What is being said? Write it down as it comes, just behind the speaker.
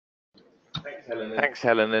Thanks,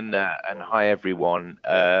 Helen, and hi everyone.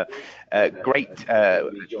 Great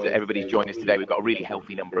that everybody's joined us today. We've got a really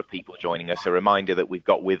healthy number of people joining us. A reminder that we've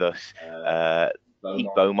got with us Pete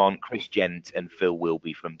Beaumont, Chris Gent, and Phil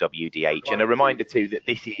Wilby from WDH. And a reminder too that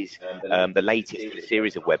this is the latest in a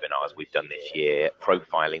series of webinars we've done this year,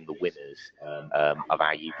 profiling the winners of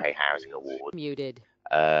our UK Housing Award. Muted.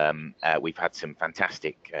 We've had some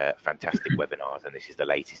fantastic webinars, and this is the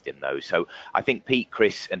latest in those. So I think Pete,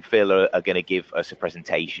 Chris, and Phil are going to give us a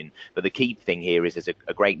presentation. But the key thing here is there's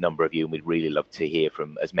a great number of you, and we'd really love to hear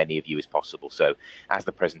from as many of you as possible. So as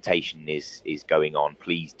the presentation is going on,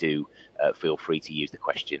 please do feel free to use the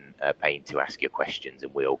question pane to ask your questions,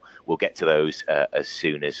 and we'll get to those as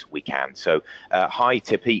soon as we can. So hi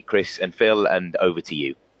to Pete, Chris, and Phil, and over to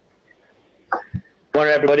you. Good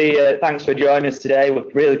morning, everybody. Thanks for joining us today. We're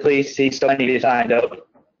really pleased to see so many of you signed up.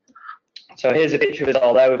 So here's a picture of us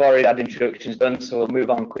all there. We've already had introductions done, so we'll move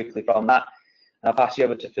on quickly from that. I'll pass you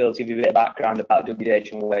over to Phil to give you a bit of background about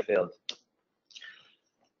WDH and Wakefield.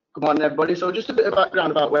 Good morning, everybody. So just a bit of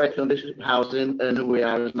background about Wakefield District Housing and who we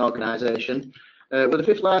are as an organisation. We're the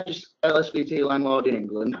 5th largest LSVT landlord in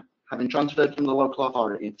England, having transferred from the local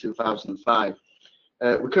authority in 2005.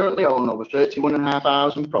 We currently own over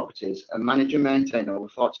 31,500 properties and manage and maintain over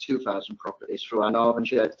 42,000 properties through our Northern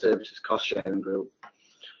Shared Services cost sharing group.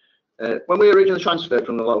 When we originally transferred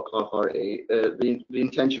from the local authority, the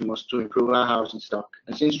intention was to improve our housing stock,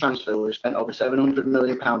 and since transfer we've spent over £700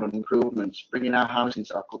 million on improvements, bringing our housing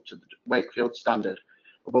stock up to the Wakefield standard,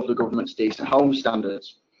 above the government's decent home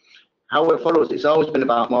standards. However, for us it's always been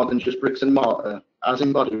about more than just bricks and mortar, as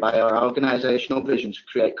embodied by our organisational vision to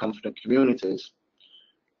create confident communities.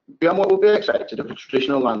 Beyond what would be expected of a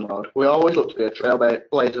traditional landlord, we always look to be a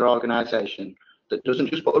trailblazer organisation that doesn't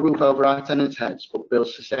just put a roof over our tenants' heads, but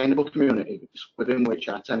builds sustainable communities within which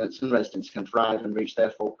our tenants and residents can thrive and reach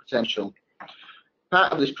their full potential.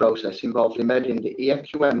 Part of this process involves embedding the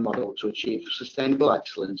EFQM model to achieve sustainable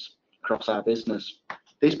excellence across our business.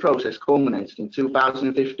 This process culminated in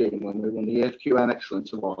 2015 when we won the EFQM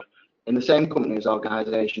Excellence Award in the same company as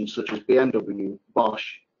organisations such as BMW,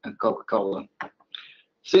 Bosch and Coca-Cola.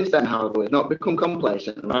 Since then, however, we've not become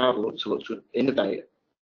complacent and rather look to innovate.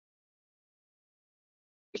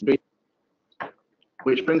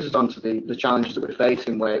 Which brings us on to the challenges that we face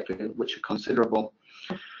in Wakefield, which are considerable.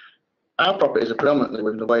 Our properties are predominantly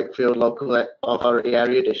within the Wakefield local authority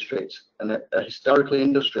area district and a historically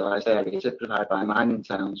industrialised area typified by mining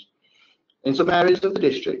towns. In some areas of the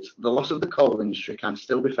district, the loss of the coal industry can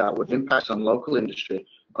still be felt with impacts on local industry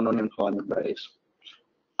and unemployment rates.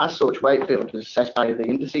 As such, Wakefield is assessed by the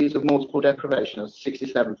indices of multiple deprivation as the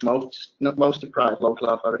 67th most deprived local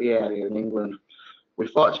authority area in England,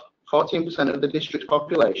 with 14% of the district's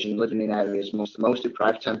population living in areas amongst the most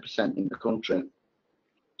deprived 10% in the country.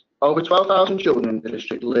 Over 12,000 children in the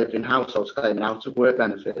district live in households claiming out-of-work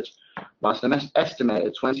benefits, whilst an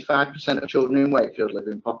estimated 25% of children in Wakefield live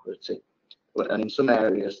in poverty, and in some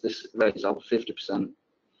areas this rate is over 50%.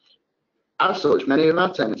 As such, many of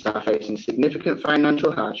our tenants are facing significant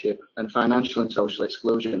financial hardship and financial and social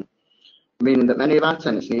exclusion, meaning that many of our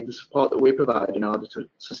tenants need the support that we provide in order to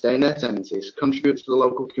sustain their tenancies, contribute to the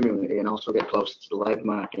local community and also get closer to the labour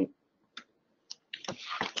market.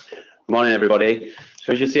 Good morning, everybody.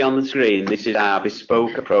 So as you see on the screen, this is our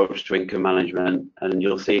bespoke approach to income management, and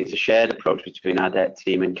you'll see it's a shared approach between our debt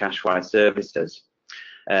team and Cashwise Services.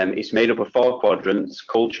 It's made up of 4 quadrants: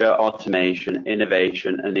 culture, automation,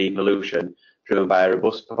 innovation and evolution, driven by a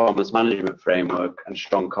robust performance management framework and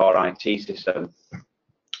strong core IT system.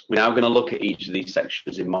 We're now going to look at each of these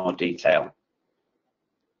sections in more detail.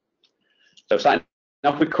 So starting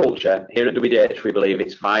off with culture, here at WDH we believe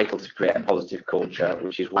it's vital to create a positive culture,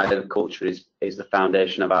 which is why the culture is the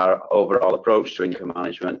foundation of our overall approach to income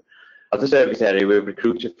management. As a service area, we've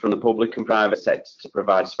recruited from the public and private sector to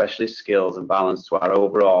provide specialist skills and balance to our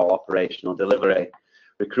overall operational delivery.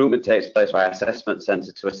 Recruitment takes place by our assessment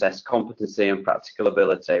centre to assess competency and practical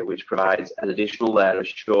ability, which provides an additional layer of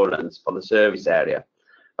assurance for the service area.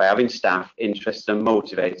 By having staff interested and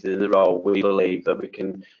motivated in the role, we believe that we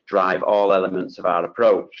can drive all elements of our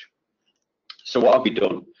approach. So what have we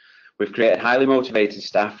done? We've created highly motivated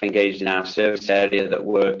staff engaged in our service area that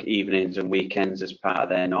work evenings and weekends as part of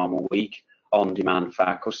their normal week on demand for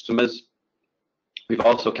our customers. We've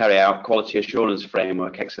also carried out quality assurance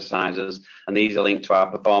framework exercises, and these are linked to our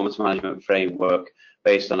performance management framework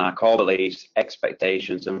based on our core beliefs,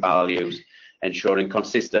 expectations and values, ensuring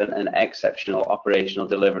consistent and exceptional operational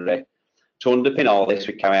delivery. To underpin all this,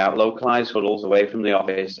 we carry out localised huddles away from the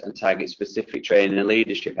office and target specific training and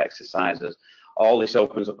leadership exercises. All this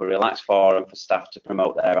opens up a relaxed forum for staff to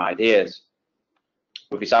promote their ideas.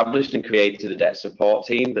 We've established and created a debt support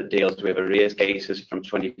team that deals with arrears cases from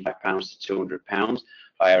 £25 to £200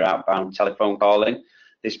 via outbound telephone calling.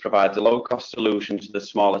 This provides a low-cost solution to the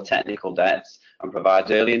smaller technical debts and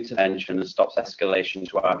provides early intervention and stops escalation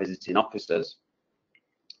to our visiting officers.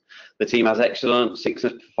 The team has excellent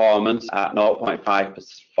sickness performance at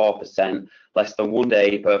 0.54%, less than 1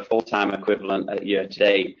 day per full-time equivalent at year to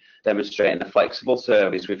date, demonstrating a flexible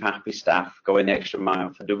service with happy staff going the extra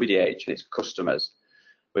mile for WDH and its customers.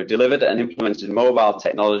 We've delivered and implemented mobile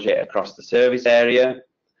technology across the service area.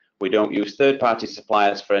 We don't use third-party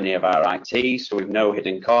suppliers for any of our IT, so we've no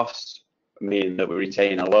hidden costs, meaning that we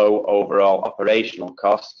retain a low overall operational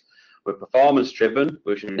cost. We're performance-driven,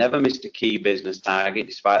 which we've never missed a key business target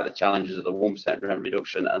despite the challenges of the 1% rent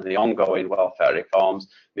reduction and the ongoing welfare reforms,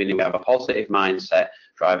 meaning we have a positive mindset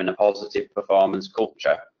driving a positive performance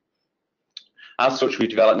culture. As such, we've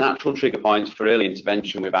developed natural trigger points for early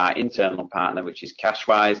intervention with our internal partner, which is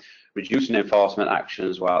Cashwise, reducing enforcement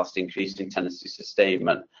actions whilst increasing tenancy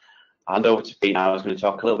sustainment. I'll hand over to Pete now, who's going to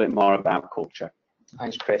talk a little bit more about culture.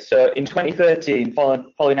 Thanks, Chris. So in 2013,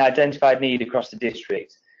 following identified need across the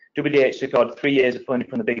district, WDH secured 3 years of funding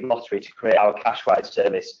from the Big Lottery to create our Cashwise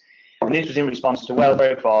service. And this was in response to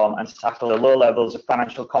welfare reform and to tackle the low levels of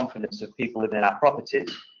financial confidence of people living in our properties.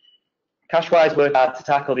 Cashwise worked hard to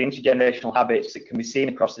tackle the intergenerational habits that can be seen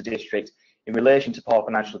across the district in relation to poor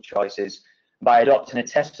financial choices. By adopting a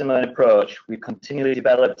test and learn approach, we've continually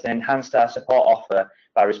developed and enhanced our support offer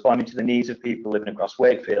by responding to the needs of people living across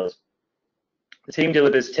Wakefield. The team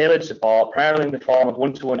delivers tailored support, primarily in the form of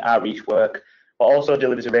one-to-one outreach work, but also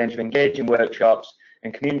delivers a range of engaging workshops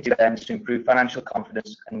and community events to improve financial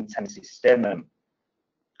confidence and tenancy sustainment.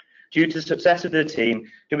 Due to the success of the team,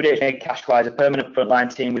 WDH made Cashwise a permanent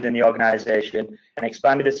frontline team within the organisation and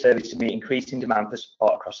expanded the service to meet increasing demand for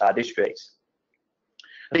support across our districts.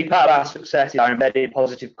 A big part of our success is our embedded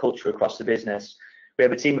positive culture across the business. We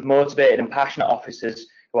have a team of motivated and passionate officers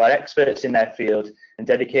who are experts in their field and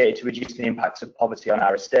dedicated to reducing the impacts of poverty on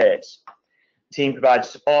our estates. The team provides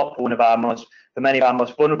support for many of our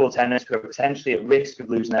most vulnerable tenants who are potentially at risk of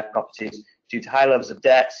losing their properties due to high levels of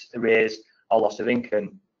debt, arrears, or loss of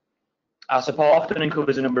income. Our support often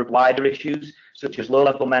uncovers a number of wider issues, such as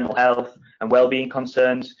low-level mental health and well-being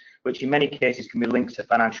concerns, which in many cases can be linked to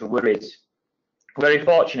financial worries. We're very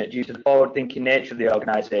fortunate, due to the forward-thinking nature of the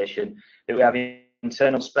organisation, that we have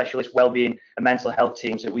internal specialist well-being and mental health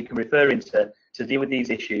teams that we can refer into to deal with these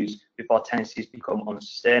issues before tenancies become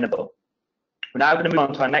unsustainable. We're now going to move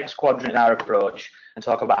on to our next quadrant in our approach and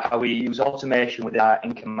talk about how we use automation within our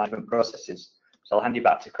income management processes. So I'll hand you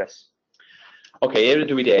back to Chris. Okay, here at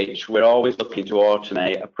WDH, we're always looking to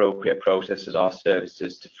automate appropriate processes or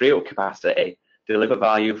services to free up capacity, deliver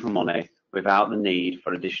value for money without the need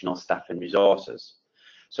for additional staff and resources.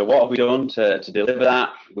 So what have we done to deliver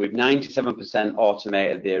that? We've 97%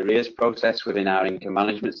 automated the arrears process within our income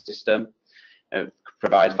management system. It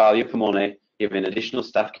provides value for money, giving additional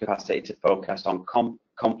staff capacity to focus on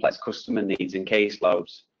complex customer needs and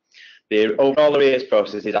caseloads. The overall arrears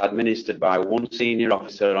process is administered by one senior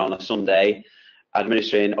officer on a Sunday,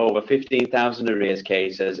 administering over 15,000 arrears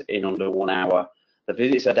cases in under 1 hour. The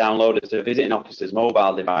visits are downloaded to visiting officers'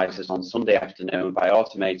 mobile devices on Sunday afternoon by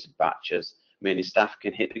automated batches, meaning staff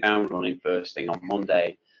can hit the ground running first thing on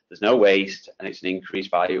Monday. There's no waste, and it's an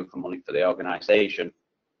increased value for money for the organisation.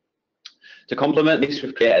 To complement this,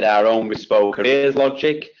 we've created our own bespoke arrears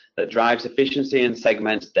logic that drives efficiency and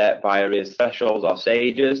segments debt by arrears thresholds or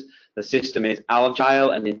stages. The system is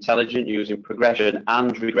agile and intelligent, using progression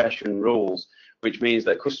and regression rules, which means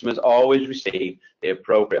that customers always receive the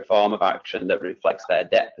appropriate form of action that reflects their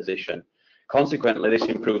debt position. Consequently, this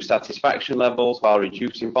improves satisfaction levels while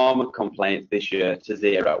reducing formal complaints this year to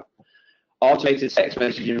 0. Automated text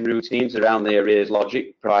messaging routines around the arrears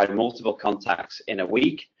logic provide multiple contacts in a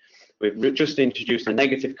week. We've just introduced a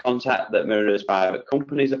negative contact that mirrors private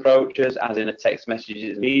companies' approaches, as in a text message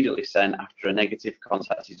is immediately sent after a negative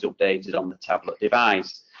contact is updated on the tablet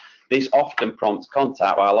device. This often prompts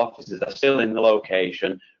contact while officers are still in the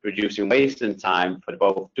location, reducing waste and time for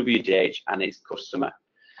both WDH and its customer.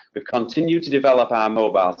 We've continued to develop our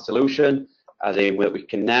mobile solution, as in that we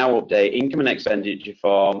can now update income and expenditure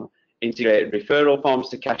form, integrate referral forms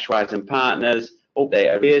to Cashwise and partners,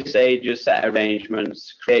 update arrears stages, set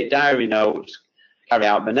arrangements, create diary notes, carry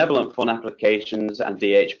out benevolent fund applications and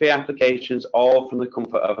DHP applications, all from the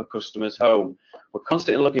comfort of a customer's home. We're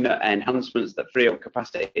constantly looking at enhancements that free up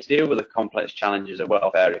capacity to deal with the complex challenges of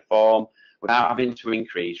welfare reform without having to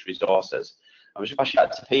increase resources. I'm just passing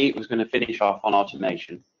that to Pete, who's going to finish off on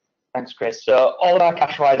automation. Thanks, Chris. So all of our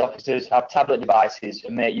Cashwise officers have tablet devices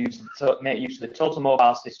and make use of the total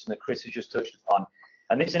mobile system that Chris has just touched upon,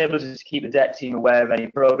 and this enables us to keep the debt team aware of any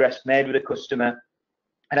progress made with a customer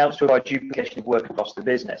and helps to avoid duplication of work across the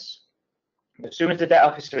business. As soon as the debt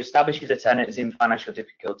officer establishes a tenant is in financial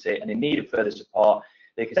difficulty and in need of further support,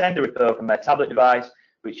 they can send a referral from their tablet device,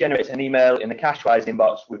 which generates an email in the Cashwise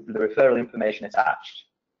inbox with the referral information attached.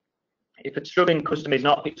 If a struggling customer is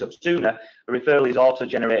not picked up sooner, a referral is also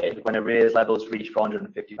generated when arrears levels reach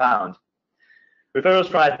 £450. Referrals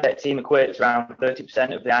from our debt team equate to around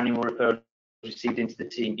 30% of the annual referrals received into the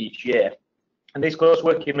team each year. And this close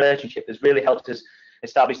working relationship has really helped us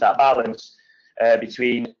establish that balance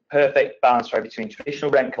between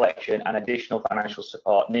traditional rent collection and additional financial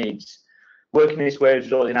support needs. Working this way has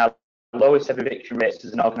resulted in our lowest ever eviction rates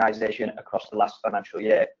as an organisation across the last financial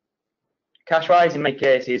year. Cashwise, in many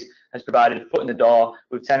cases, has provided a foot in the door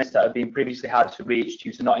with tenants that have been previously hard to reach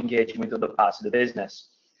due to not engaging with other parts of the business.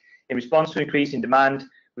 In response to increasing demand,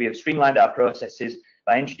 we have streamlined our processes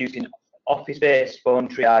by introducing office-based phone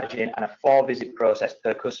triaging and a 4-visit process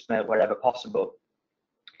per customer wherever possible.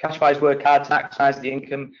 Cashwise work hard to maximise the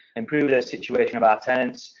income and improve the situation of our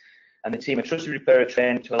tenants, and the team are trusted referrer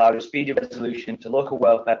trained to allow a speedy resolution to local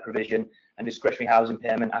welfare provision and discretionary housing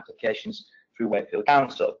payment applications through Wakefield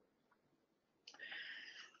Council.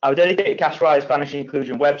 Our dedicated Cashwise financial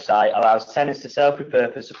inclusion website allows tenants to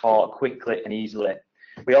self-refer for support quickly and easily.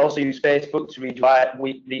 We also use Facebook to reach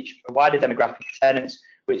a wider demographic of tenants,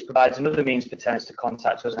 which provides another means for tenants to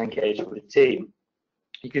contact us and engage with the team.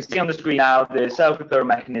 You can see on the screen now the self-referral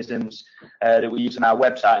mechanisms that we use on our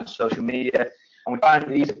website and social media, and we find that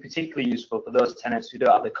these are particularly useful for those tenants who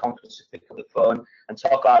don't have the confidence to pick up the phone and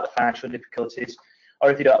talk about the financial difficulties,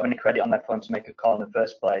 or if they don't have any credit on their phone to make a call in the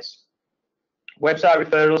first place. Website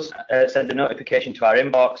referrals send a notification to our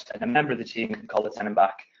inbox, and a member of the team can call the tenant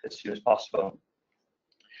back as soon as possible.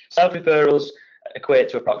 Self-referrals equate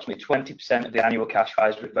to approximately 20% of the annual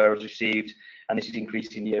Cashwise referrals received, and this is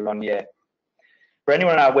increasing year on year. For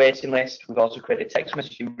anyone on our waiting list, we've also created a text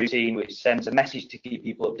messaging routine which sends a message to keep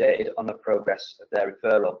people updated on the progress of their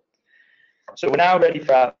referral. So we're now ready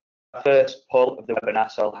for our first poll of the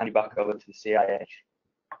webinar, so I'll hand you back over to the CIH.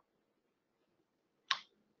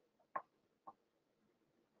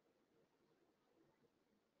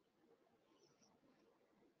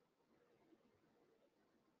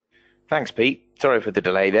 Thanks, Pete. Sorry for the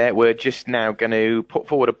delay there. We're just now going to put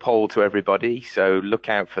forward a poll to everybody, so look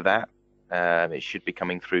out for that. It should be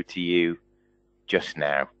coming through to you just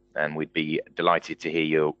now, and we'd be delighted to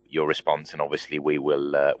hear your response. And obviously, we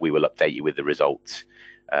will update you with the results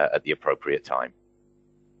at the appropriate time.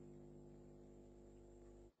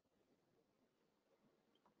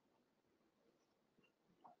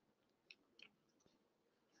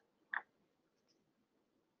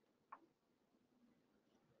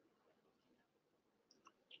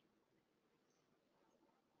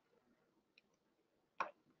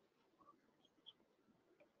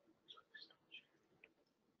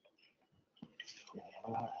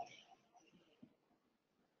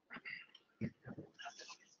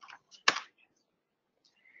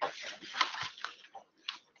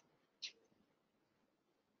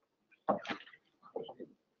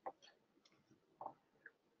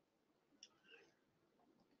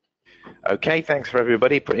 Okay, thanks for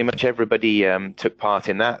everybody. Pretty much everybody took part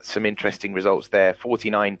in that. Some interesting results there.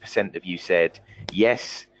 49% of you said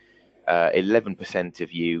yes, 11%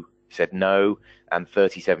 of you said no, and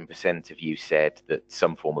 37% of you said that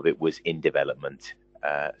some form of it was in development.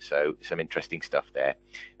 So some interesting stuff there.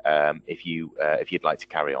 If you'd like to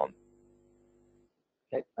carry on.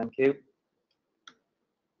 Okay, thank you.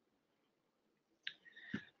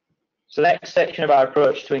 So the next section of our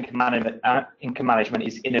approach to income management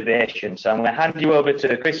is innovation. So I'm going to hand you over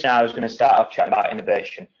to Chris now, who's going to start off chatting about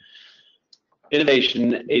innovation.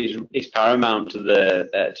 Innovation is paramount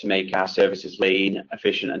to make our services lean,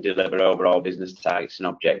 efficient, and deliver overall business targets and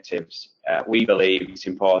objectives. We believe it's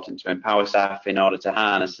important to empower staff in order to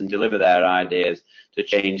harness and deliver their ideas to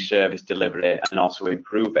change service delivery and also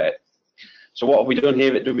improve it. So what have we done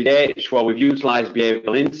here at WDH? Well, we've utilised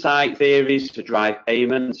behavioural insight theories to drive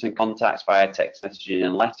payments and contacts via text messaging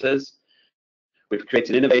and letters. We've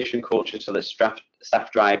created an innovation culture so that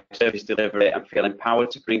staff drive service delivery and feel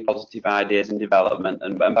empowered to bring positive ideas and development.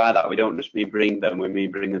 And by that, we don't just mean bring them, we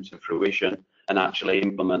mean bring them to fruition and actually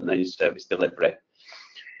implement them in service delivery.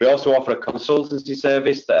 We also offer a consultancy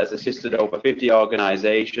service that has assisted over 50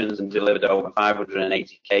 organisations and delivered over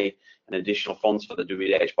 580k in additional funds for the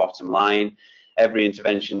WDH bottom line. Every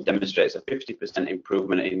intervention demonstrates a 50%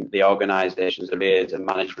 improvement in the organisation's arrears and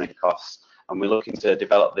management costs, and we're looking to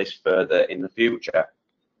develop this further in the future.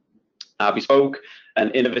 Our bespoke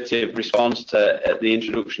and innovative response to the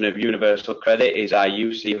introduction of universal credit is our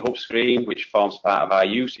UC Hub screen, which forms part of our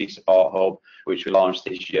UC Support Hub, which we launched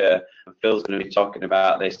this year. And Phil's going to be talking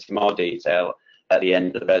about this in more detail at the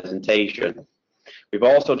end of the presentation. We've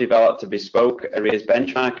also developed a bespoke arrears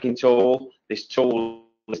benchmarking tool. This tool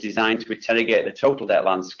is designed to interrogate the total debt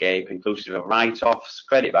landscape, inclusive of write-offs,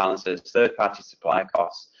 credit balances, third-party supply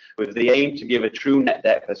costs, with the aim to give a true net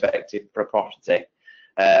debt perspective per property.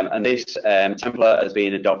 And this template has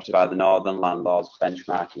been adopted by the Northern Landlords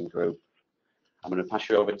Benchmarking Group. I'm going to pass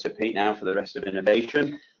you over to Pete now for the rest of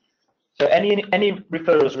innovation. So any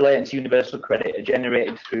referrals relating to universal credit are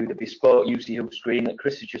generated through the bespoke UC Hub screen that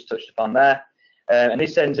Chris has just touched upon there. And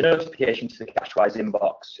this sends a notification to the Cashwise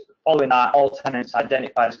inbox. Following that, all tenants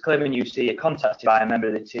identified as claiming UC are contacted by a member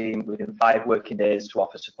of the team within 5 working days to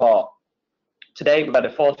offer support. Today, we've had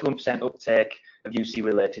a 41% uptake of UC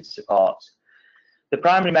related support. The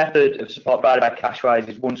primary method of support provided by Cashwise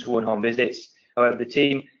is one-to-one home visits. However, the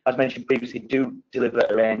team, as mentioned previously, do deliver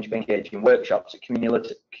a range of engaging workshops at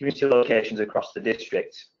community locations across the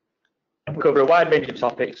district. We cover a wide range of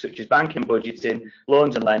topics such as banking, budgeting,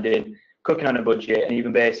 loans and lending, cooking on a budget, and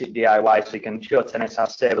even basic DIY, so you can show tenants how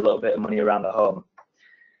to save a little bit of money around the home.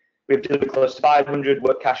 We've delivered close to 500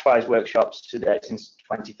 Cashwise workshops to date since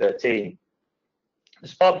 2013. The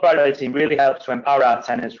support provider by the team really helps to empower our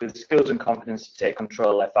tenants with the skills and confidence to take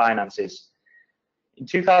control of their finances. In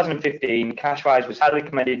 2015, Cashwise was highly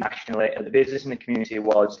commended nationally at the Business in the Community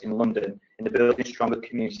Awards in London in the Building Stronger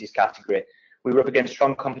Communities category. We were up against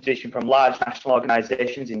strong competition from large national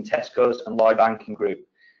organisations in Tesco's and Lloyd Banking Group.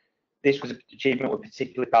 This was an achievement we're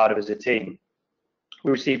particularly proud of as a team. We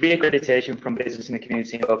received re-accreditation from Business in the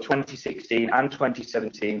Community in both 2016 and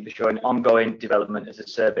 2017 for showing ongoing development as a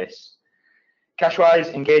service.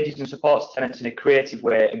 Cashwise engages and supports tenants in a creative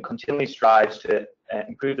way and continually strives to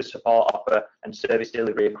improve the support offer and service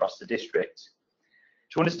delivery across the district.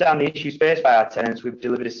 To understand the issues faced by our tenants, we've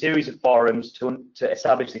delivered a series of forums to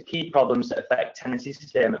establish the key problems that affect tenancy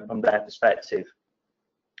sustainment from their perspective.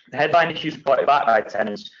 The headline issues reported back by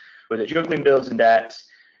tenants were that juggling bills and debts,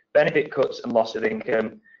 benefit cuts and loss of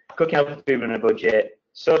income, cooking up food on a budget,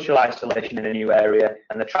 social isolation in a new area,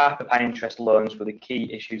 and the trap of high interest loans were the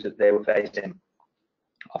key issues that they were facing.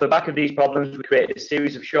 Off the back of these problems, we created a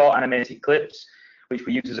series of short animated clips, which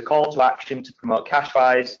we use as a call to action to promote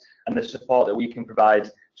Cashwise and the support that we can provide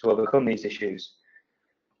to overcome these issues.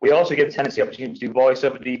 We also give tenants the opportunity to do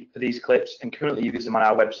voiceover for these clips and currently use them on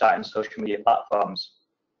our website and social media platforms.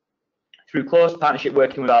 Through close partnership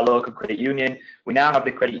working with our local credit union, we now have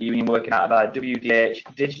the credit union working out of our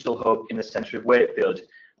WDH digital hub in the centre of Wakefield,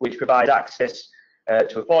 which provides access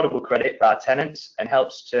to affordable credit for our tenants and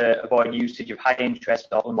helps to avoid usage of high interest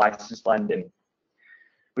or unlicensed lending.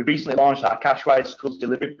 We recently launched our Cashwise Schools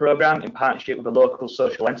Delivery Programme in partnership with a local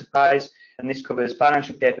social enterprise, and this covers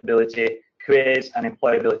financial capability, careers and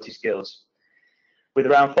employability skills. With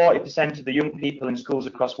around 40% of the young people in schools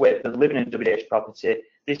across Wakefield living in a WDH property,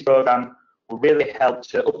 this programme will really help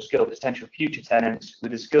to upskill potential future tenants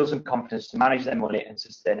with the skills and confidence to manage their money and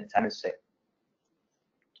sustain a tenancy.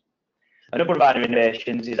 Another of our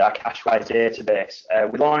innovations is our Cashwise database.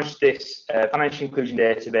 We launched this financial inclusion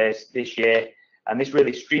database this year, and this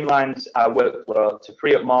really streamlines our workflow to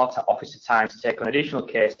free up more officer time to take on additional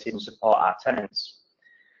cases and support our tenants.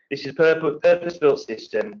 This is a purpose-built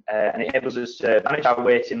system and it enables us to manage our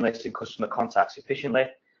waiting list and customer contacts efficiently,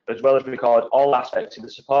 as well as record all aspects of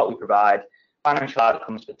the support we provide, financial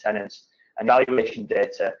outcomes for tenants, and valuation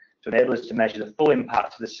data to enable us to measure the full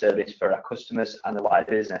impact of the service for our customers and the wider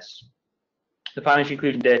business. The financial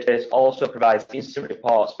inclusion database also provides instant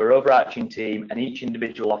reports for overarching team and each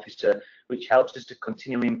individual officer, which helps us to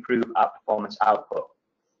continually improve our performance output.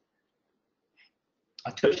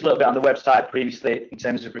 I touched a little bit on the website previously in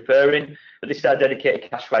terms of referring, but this is our dedicated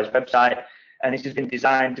Cashwise website, and this has been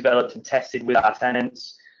designed, developed and tested with our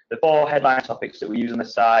tenants. The 4 headline topics that we use on the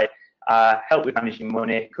site are help with managing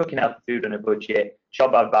money, cooking healthy food on a budget,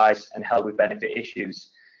 job advice and help with benefit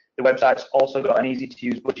issues. The website's also got an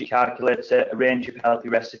easy-to-use budget calculator, a range of healthy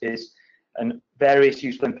recipes, and various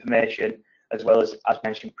useful information, as well as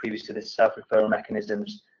mentioned previously, the self-referral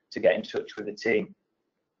mechanisms to get in touch with the team.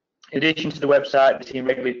 In addition to the website, the team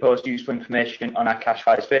regularly posts useful information on our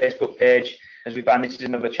Cashwise Facebook page, as we find this is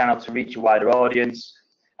another channel to reach a wider audience.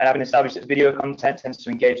 And having established that video content tends to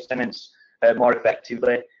engage tenants more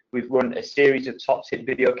effectively, we've run a series of top-tip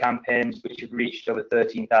video campaigns which have reached over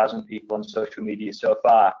 13,000 people on social media so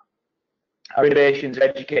far. Our innovations are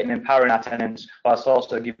educating and empowering our tenants, whilst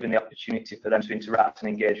also giving the opportunity for them to interact and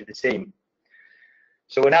engage with the team.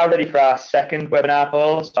 So we're now ready for our second webinar,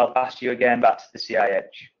 Paul, so I'll pass you again back to the CIH.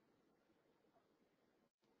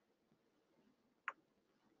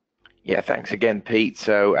 Yeah, thanks again, Pete.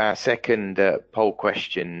 So our second poll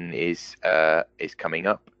question is coming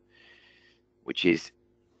up, which is,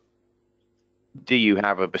 do you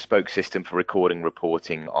have a bespoke system for recording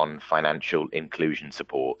reporting on financial inclusion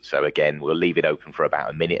support? So again, we'll leave it open for about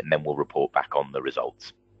a minute and then we'll report back on the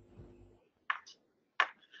results.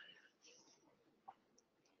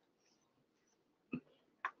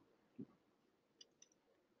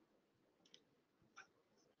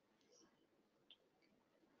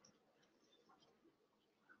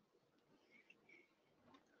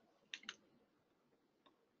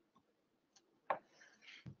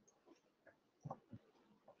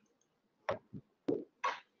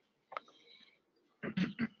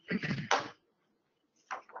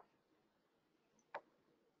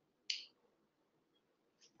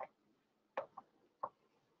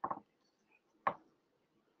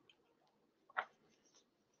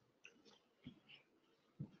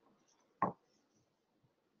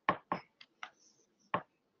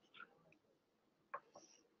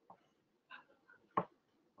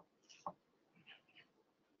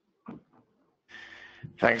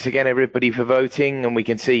 Thanks again, everybody, for voting. And we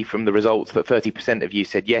can see from the results that 30% of you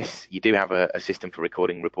said yes, you do have a system for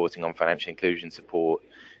recording reporting on financial inclusion support.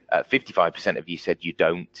 55% of you said you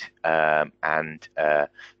don't, and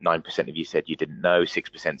 9% of you said you didn't know.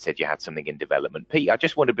 6% said you had something in development. Pete, I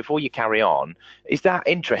just wondered, before you carry on, is that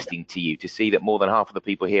interesting to you to see that more than half of the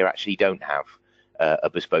people here actually don't have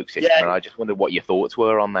a bespoke system? Yeah. And I just wondered what your thoughts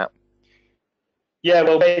were on that. Yeah,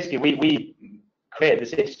 well, basically, we create the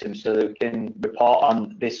system so that we can report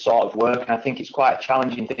on this sort of work, and I think it's quite a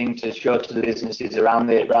challenging thing to show to the businesses around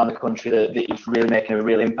the country that it's really making a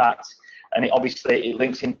real impact. And it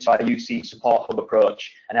links into our UC support hub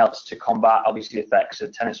approach and helps to combat obviously effects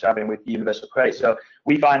that tenants are having with universal credit. So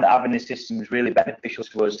we find that having this system is really beneficial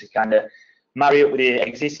to us to kind of marry up with the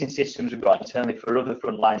existing systems we've got internally for other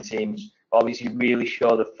frontline teams, but obviously really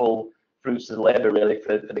show the full fruits of the labour really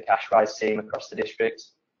for the Cashwise team across the district.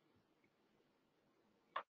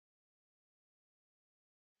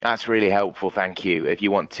 That's really helpful, thank you. If you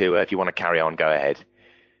want to carry on, go ahead.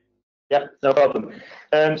 Yeah, no problem.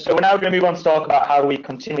 So we're now going to move on to talk about how we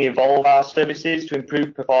continually evolve our services to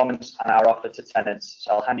improve performance and our offer to tenants.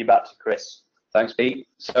 So I'll hand you back to Chris. Thanks, Pete.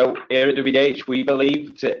 So here at WDH, we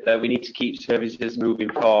believe that we need to keep services moving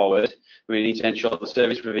forward. We need to ensure the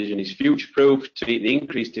service provision is future-proof to meet the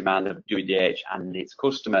increased demand of WDH and its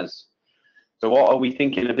customers. So what are we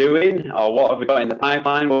thinking of doing, or what have we got in the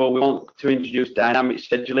pipeline? Well, we want to introduce dynamic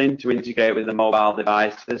scheduling to integrate with the mobile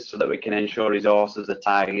devices so that we can ensure resources are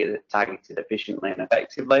targeted efficiently and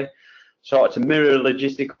effectively. Sort of to mirror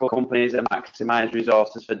logistical companies and maximise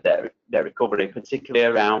resources for debt recovery, particularly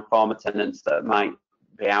around former tenants that might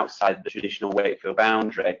be outside the traditional Wakefield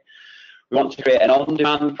boundary. We want to create an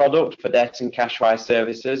on-demand product for debt and Cashwise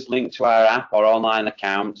services linked to our app or online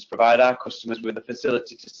accounts, provide our customers with the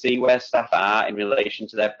facility to see where staff are in relation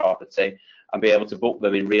to their property and be able to book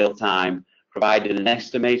them in real time, providing an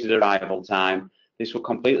estimated arrival time. This will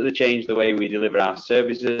completely change the way we deliver our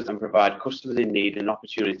services and provide customers in need an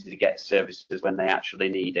opportunity to get services when they actually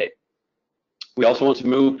need it. We also want to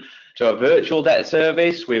move to a virtual debt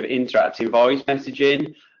service with interactive voice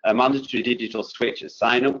messaging, a mandatory digital switch at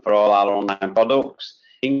sign up for all our online products,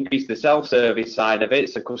 increase the self-service side of it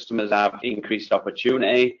so customers have increased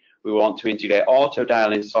opportunity. We want to integrate auto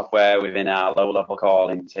dialing software within our low-level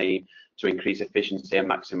calling team to increase efficiency and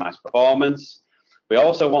maximise performance. We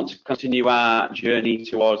also want to continue our journey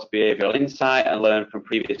towards behavioural insight and learn from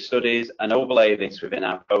previous studies and overlay this within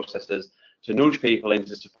our processes to nudge people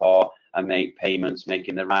into support and make payments,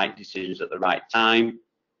 making the right decisions at the right time.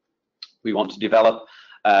 We want to develop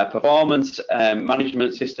a performance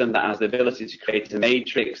management system that has the ability to create a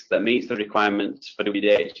matrix that meets the requirements for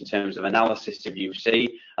WDH in terms of analysis of UC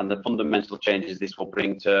and the fundamental changes this will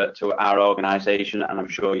bring to our organisation and I'm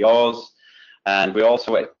sure yours. And we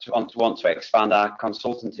also want to expand our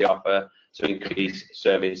consultancy offer to increase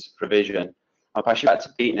service provision. I'll pass you back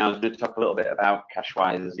to Pete now to talk a little bit about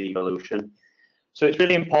Cashwise's evolution. So it's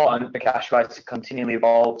really important for Cashwise to continually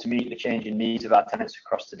evolve to meet the changing needs of our tenants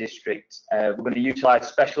across the district. We're going to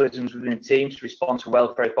utilise specialisms within teams to respond to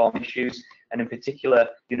welfare reform issues, and in particular,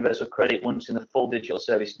 universal credit launching the full digital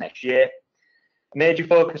service next year. A major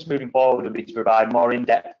focus moving forward will be to provide more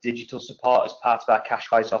in-depth digital support as part of our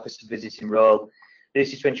Cashwise office visiting role.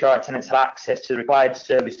 This is to ensure our tenants have access to the required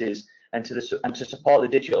services and to support the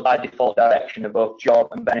digital by default direction of both job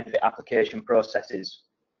and benefit application processes.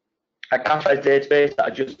 Our Cashwise database that I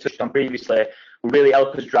just touched on previously will really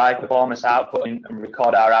help us drive performance output and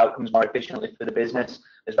record our outcomes more efficiently for the business,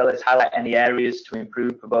 as well as highlight any areas to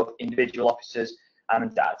improve for both individual officers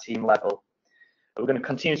and at a team level. We're going to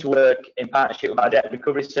continue to work in partnership with our debt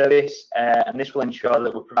recovery service, and this will ensure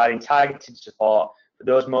that we're providing targeted support for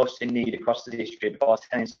those most in need across the district before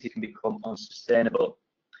tenancy can become unsustainable.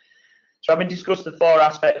 So having discussed the 4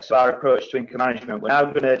 aspects of our approach to income management, we're now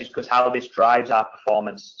going to discuss how this drives our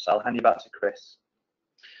performance. So I'll hand you back to Chris.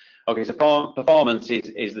 Okay, so performance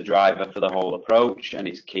is the driver for the whole approach, and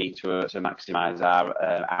it's key to maximise our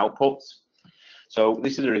outputs. So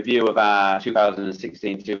this is a review of our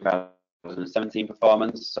 2016-2017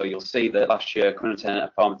 performance. So you'll see that last year current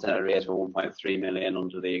tenant former tenant arrears were 1.3 million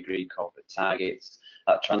under the agreed corporate targets.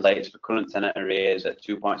 That translates for current tenant arrears at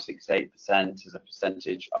 2.68% as a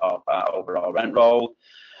percentage of our overall rent roll.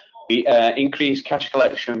 We increased cash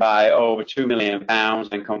collection by over £2 million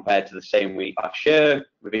when compared to the same week last year.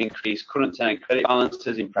 We've increased current tenant credit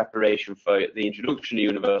balances in preparation for the introduction of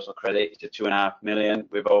universal credit to 2.5 million,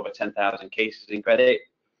 with over 10,000 cases in credit.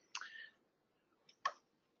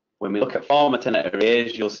 When we look at former tenant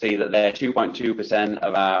arrears, you'll see that they're 2.2%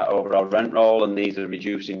 of our overall rent roll, and these are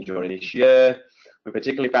reducing during this year. We're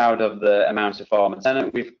particularly proud of the amount of former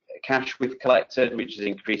tenant cash we've collected, which has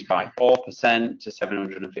increased by 4% to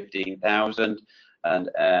 715,000, and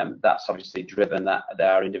that's obviously driven that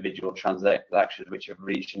our individual transactions, which have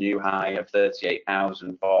reached a new high of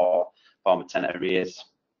 38,000 for former tenant arrears.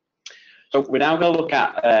 So we're now going to look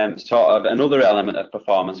at sort of another element of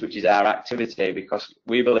performance, which is our activity, because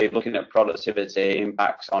we believe looking at productivity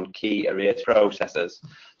impacts on key arrears processes.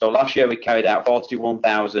 So last year we carried out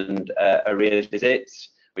 41,000 arrears visits,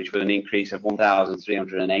 which was an increase of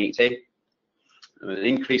 1,380. There was an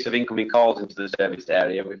increase of incoming calls into the service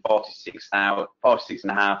area with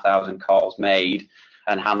 46,500 calls made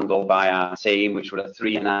and handled by our team, which was a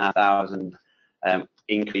 3,500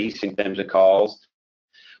 increase in terms of calls.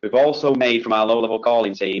 We've also made from our low-level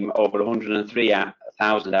calling team over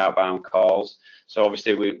 103,000 outbound calls. So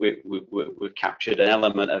obviously we've captured an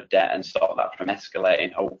element of debt and stopped that from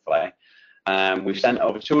escalating, hopefully. We've sent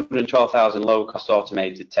over 212,000 low-cost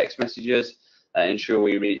automated text messages that ensure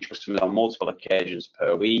we reach customers on multiple occasions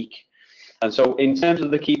per week. And so in terms of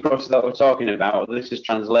the key process that we're talking about, this is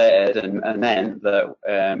translated and meant that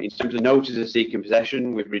in terms of notices seeking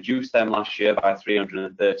possession, we've reduced them last year by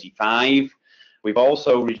 335. We've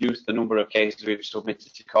also reduced the number of cases we've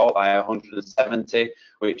submitted to court by 170,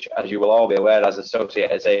 which, as you will all be aware, has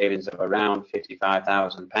associated savings of around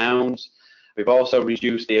 £55,000. We've also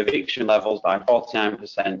reduced the eviction levels by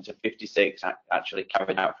 49% to 56 actually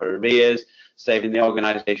carried out for arrears, saving the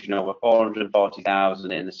organisation over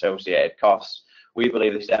 440,000 in associated costs. We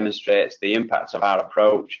believe this demonstrates the impact of our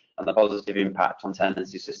approach and the positive impact on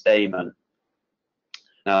tenancy sustainment.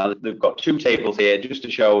 Now, we've got 2 tables here just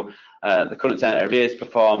to show the current tenant arrears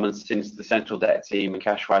performance since the central debt team and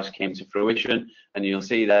Cashwise came to fruition, and you'll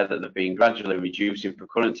see there that they've been gradually reducing for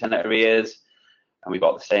current tenant arrears, and we've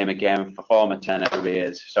got the same again for former tenant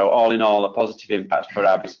arrears. So all in all, a positive impact for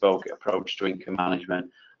our bespoke approach to income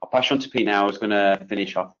management. I'll pass on to Pete now, who's going to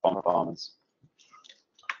finish off on performance.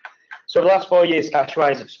 So over the last 4 years,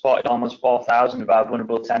 Cashwise have supported almost 4,000 of our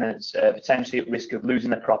vulnerable tenants potentially at risk of losing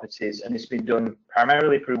their properties, and it's been done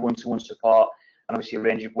primarily through one-to-one support and obviously a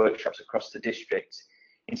range of workshops across the district.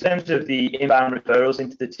 In terms of the inbound referrals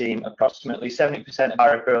into the team, approximately 70% of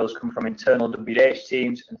our referrals come from internal WDH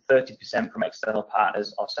teams and 30% from external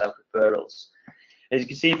partners or self-referrals. As you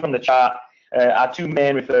can see from the chart, our 2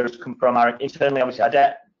 main referrals come from our internally, obviously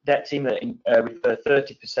our debt team that refer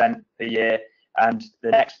 30% per year, and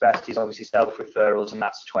the next best is obviously self-referrals, and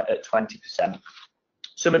that's at 20%.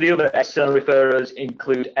 Some of the other external referrers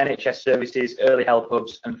include NHS services, early help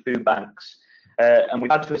hubs and food banks. And we've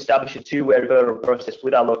had to establish a 2-way referral process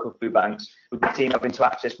with our local food banks, with the team having to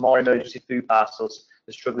access more emergency food parcels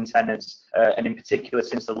for struggling tenants, and in particular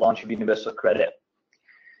since the launch of universal credit.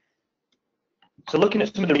 So looking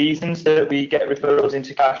at some of the reasons that we get referrals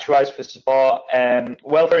into Cashwise for support,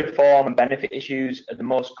 welfare reform and benefit issues are the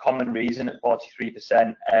most common reason at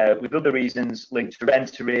 43%, with other reasons linked to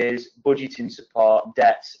rent arrears, budgeting support,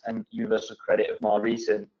 debts and universal credit of more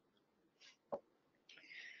recent.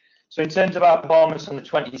 So in terms of our performance on the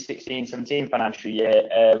 2016-17 financial year,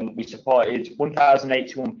 we supported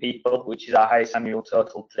 1,081 people, which is our highest annual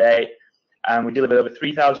total to date, and we delivered over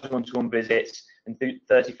 3,000 one-to-one visits and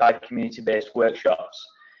 35 community-based workshops.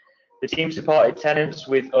 The team supported tenants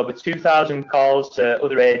with over 2,000 calls to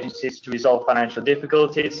other agencies to resolve financial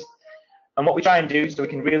difficulties. And what we try and do, so we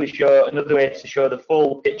can really show, another way to show the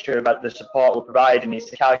full picture about the support we're providing, is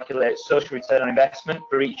to calculate social return on investment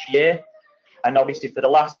for each year. And obviously for the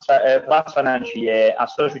last financial year, our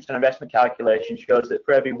social return on investment calculation shows that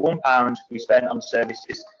for every £1 we spent on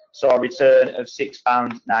services, saw a return of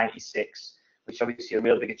 £6.96, which is obviously a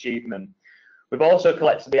real big achievement. We've also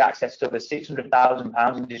collectively accessed over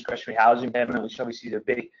 £600,000 in discretionary housing payment, which obviously is a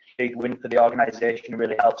big win for the organisation and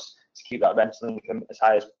really helps to keep that rental income as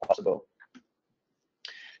high as possible.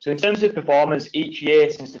 So in terms of performance, each year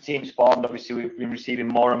since the team's formed, obviously we've been receiving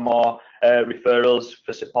more and more referrals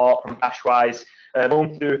for support from Cashwise.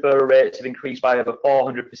 Monthly referral rates have increased by over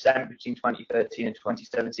 400% between 2013 and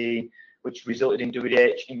 2017, which resulted in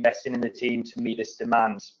WDH investing in the team to meet this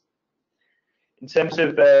demand. In terms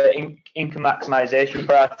of income maximisation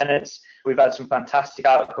for our tenants, we've had some fantastic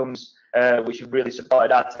outcomes which have really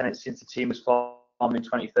supported our tenants since the team was formed in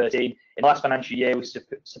 2013. In the last financial year, we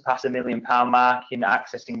surpassed the £1 million mark in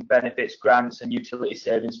accessing benefits, grants and utility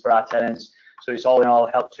savings for our tenants. So it's all in all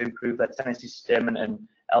helped to improve their tenancy system and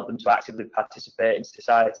help them to actively participate in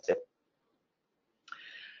society.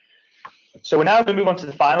 So we're now going to move on to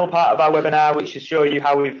the final part of our webinar, which is show you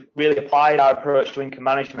how we've really applied our approach to income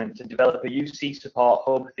management to develop a UC support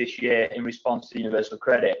hub this year in response to universal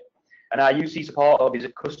credit. And our UC support hub is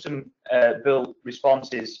a custom built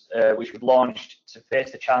responses which we've launched to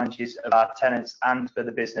face the challenges of our tenants and for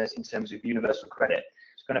the business in terms of universal credit.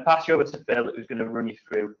 So I'm going to pass you over to Phil, who's going to run you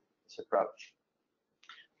through this approach.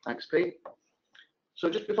 Thanks, Pete. So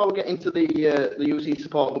just before we get into the UC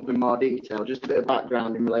support hub in more detail, just a bit of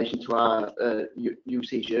background in relation to our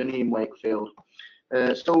UC journey in Wakefield.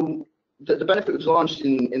 So the benefit was launched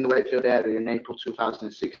in the Wakefield area in April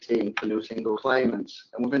 2016 for new single claimants,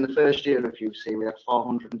 and within the first year of UC we had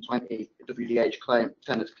 420 WDH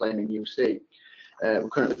tenants claiming UC. We've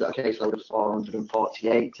currently got a caseload of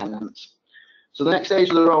 448 tenants. So the next stage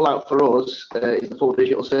of the rollout for us is the full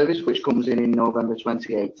digital service, which comes in November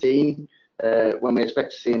 2018. When we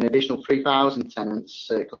expect to see an additional 3,000 tenants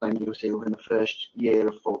claim UC within the first year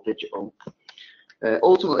of full digital.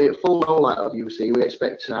 Ultimately, at full rollout of UC, we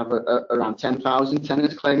expect to have around 10,000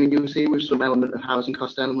 tenants claiming UC with some element of housing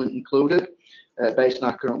cost element included, based on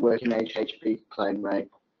our current working age HP claim rate.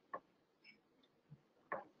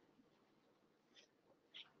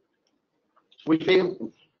 We feel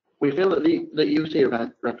that the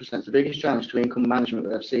UC represents the biggest challenge to income management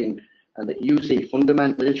we have seen, and that UC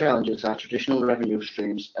fundamentally challenges our traditional revenue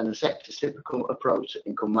streams and the sector's typical approach to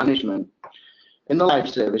income management. In the life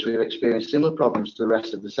service, we have experienced similar problems to the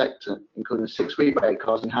rest of the sector, including a 6-week wait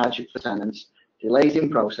causing hardship for tenants, delays in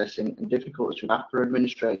processing, and difficulties with after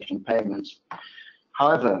administration payments.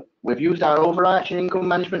 However, we've used our overarching income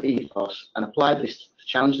management ethos and applied this to the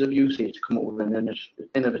challenges of UC to come up with an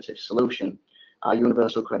innovative solution, our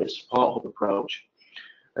universal credit support hub approach.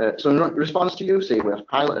 So in response to UC, we have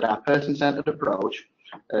piloted our person-centred approach,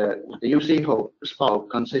 with the UC hub support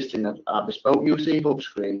consisting of our bespoke UC hub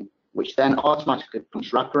screen, which then automatically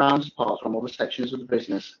prompts wraparound support from other sections of the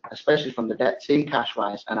business, especially from the debt team,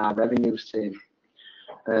 Cashwise, and our revenues team.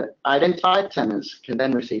 Identified tenants can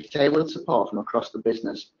then receive tailored support from across the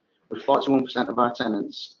business, with 41% of our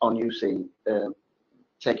tenants on UC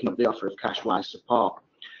taking up the offer of Cashwise support.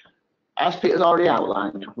 As Peter's already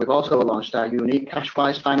outlined, we've also launched our unique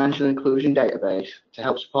Cashwise financial inclusion database to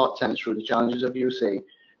help support tenants through the challenges of UC,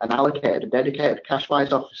 and allocated a dedicated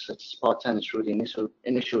Cashwise officer to support tenants through the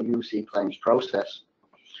initial UC claims process.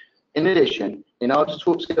 In addition, in order to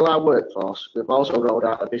upskill our workforce, we've also rolled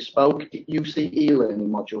out a bespoke UC e-learning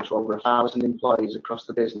module to over 1,000 employees across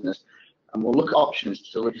the business, and we'll look at options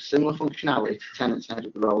to deliver similar functionality to tenants ahead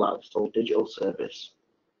of the rollout of full digital service.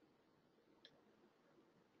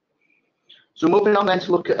 So moving on then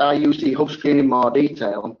to look at our UC hub screen in more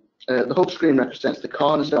detail. The hub screen represents the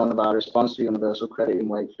cornerstone of our response to universal credit in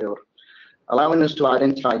Wakefield, allowing us to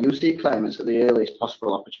identify UC claimants at the earliest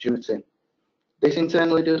possible opportunity. This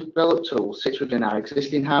internally developed tool sits within our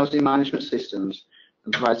existing housing management systems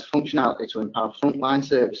and provides functionality to empower frontline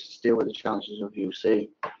services to deal with the challenges of UC.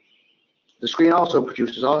 The screen also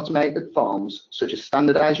produces automated forms such as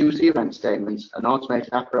standardised UC rent statements and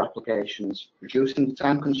automated APRA applications, reducing the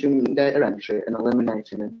time-consuming data entry and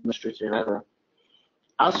eliminating administrative error.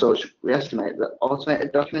 As such, we estimate that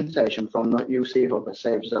automated documentation from the UC hub has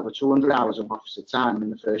saved us over 200 hours of officer time in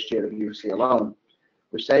the first year of UC alone,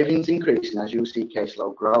 with savings increasing as UC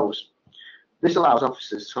caseload grows. This allows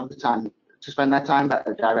officers to have the time to spend their time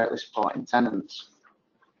better directly supporting tenants.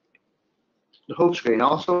 The hub screen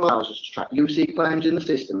also allows us to track UC claims in the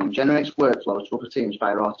system and generates workflows to other teams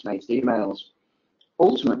via automated emails.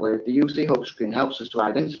 Ultimately, the UC hub screen helps us to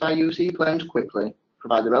identify UC claims quickly,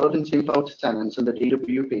 provide the relevant info to tenants and the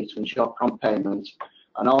DWP to ensure prompt payment,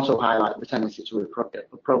 and also highlight the tendency to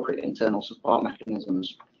appropriate internal support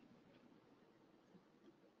mechanisms.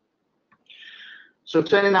 So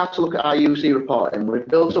turning now to look at our UC reporting, we've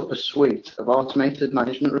built up a suite of automated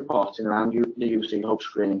management reporting around the UC hub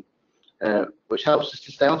screen. which helps us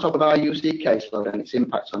to stay on top of our UC caseload and its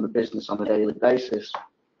impact on the business on a daily basis.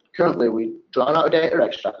 Currently, we draw out a data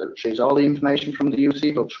extract that retrieves all the information from the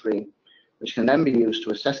UC hub screen, which can then be used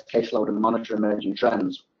to assess caseload and monitor emerging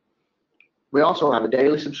trends. We also have a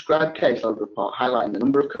daily subscribed caseload report highlighting the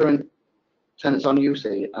number of current tenants on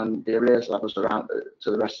UC and the arrears levels around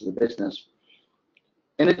to the rest of the business.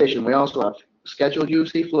 In addition, we also have scheduled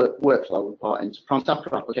UC workflow reporting to prompt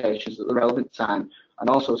APRA applications at the relevant time, and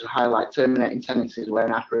also to highlight terminating tenancies where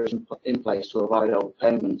an APRA is in place to avoid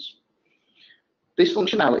overpayments. This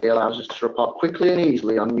functionality allows us to report quickly and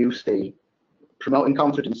easily on UC, promoting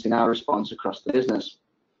confidence in our response across the business.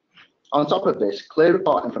 On top of this, clear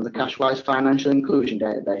reporting from the Cashwise Financial Inclusion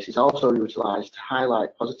Database is also utilised to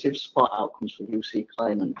highlight positive support outcomes for UC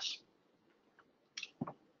claimants.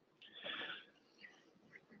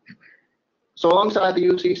 So alongside the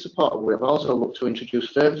UC support, we have also looked to introduce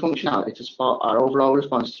further functionality to support our overall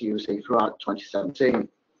response to UC throughout 2017.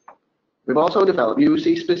 We've also developed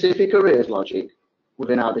UC-specific arrears logic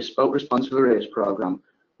within our bespoke responsive arrears programme,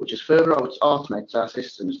 which has further automated our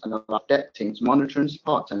systems and allowed debt teams to monitor and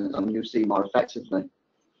support tenants on UC more effectively.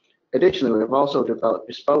 Additionally, we have also developed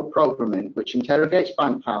bespoke programming which interrogates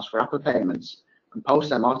bank files for APRA payments and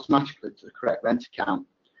posts them automatically to the correct rent account,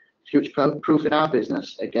 future-proofing our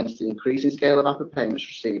business against the increasing scale of APRA payments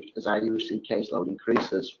received as our UC caseload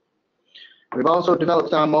increases. We've also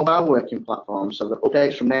developed our mobile working platform so that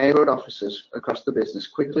updates from neighbourhood officers across the business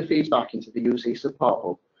quickly feeds back into the UC support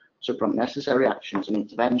hub to prompt necessary actions and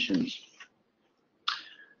interventions.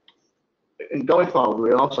 And going forward,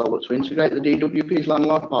 we also look to integrate the DWP's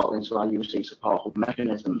landlord portal into our UC support hub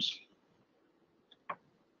mechanisms.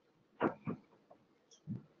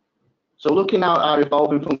 So looking at our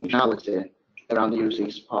evolving functionality around the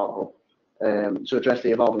UC support hub to address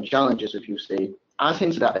the evolving challenges of UC, as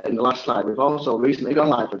hinted at in the last slide, we've also recently gone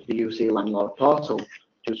live with the UC landlord portal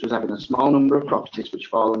due to us having a small number of properties which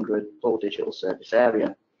fall under a full digital service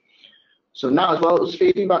area. So now, as well as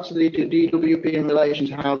feeding back to the DWP in relation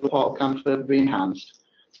to how the portal can further be enhanced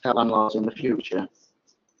to help landlords in the future,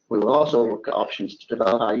 we will also look at options to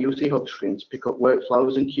develop our UC hub screen to pick up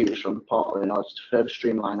workflows and queues from the portal in order to further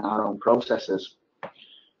streamline our own processes.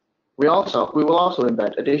 We will also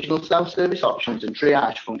embed additional self-service options and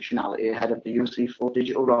triage functionality ahead of the UC full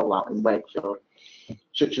digital rollout in Wakefield,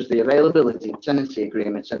 such as the availability of tenancy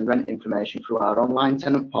agreements and rent information through our online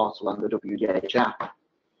tenant portal and the WDH app.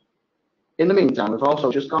 In the meantime, we've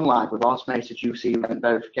also just gone live with automated UC rent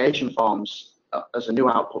verification forms as a new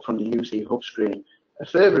output from the UC hub screen, a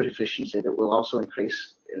further efficiency that will also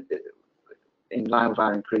increase in line with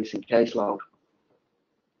our increasing caseload.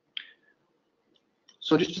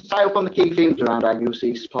 So just to tie up on the key themes around our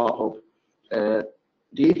UC support hub,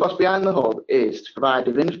 the ethos behind the hub is to provide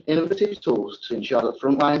innovative tools to ensure that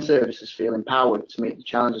frontline services feel empowered to meet the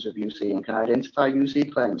challenges of UC and can identify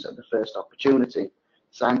UC claims at the first opportunity,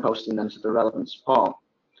 signposting them to the relevant support.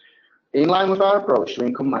 In line with our approach to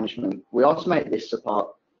income management, we automate this support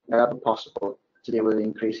wherever possible to deal with the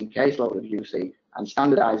increasing caseload of UC and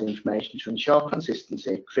standardise information to ensure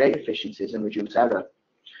consistency, create efficiencies and reduce error.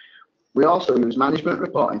 We also use management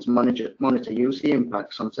reporting to monitor UC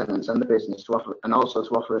impacts on tenants and the business to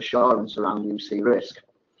offer assurance around UC risk.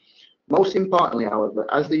 Most importantly, however,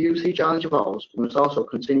 as the UC challenge evolves, we must also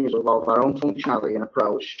continue to evolve our own functionality and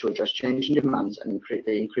approach to address changing demands and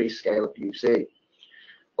the increased scale of UC.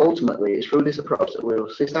 Ultimately, it's through this approach that we will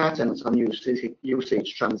assist our tenants on UC to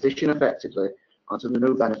transition effectively onto the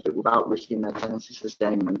new benefit without risking their tenancy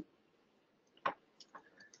sustainment.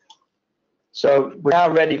 So we're now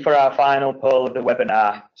ready for our final poll of the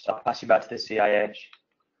webinar. So I'll pass you back to the CIH.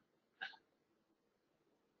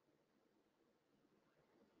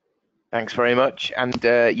 Thanks very much. And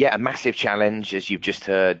yeah, a massive challenge, as you've just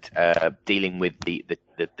heard, dealing with the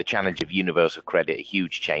challenge of universal credit, a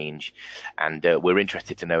huge change. And we're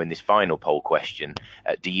interested to know in this final poll question,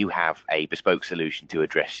 do you have a bespoke solution to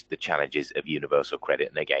address the challenges of universal credit?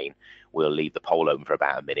 And again, we'll leave the poll open for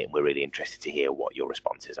about a minute. And we're really interested to hear what your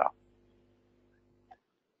responses are.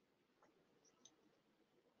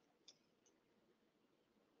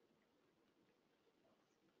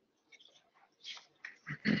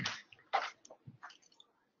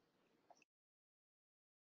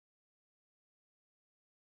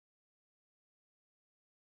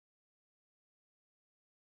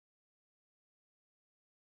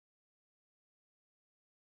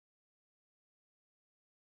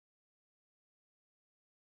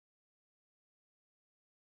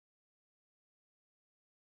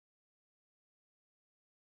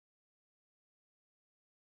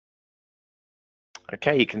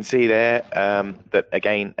 Okay, you can see there that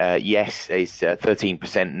again, yes is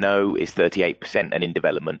 13%, no is 38%, and in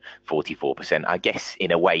development 44%. I guess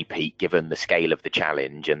in a way, Pete, given the scale of the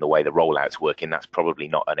challenge and the way the rollout's working, that's probably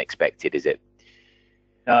not unexpected, is it?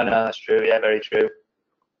 No, that's true. Yeah, very true.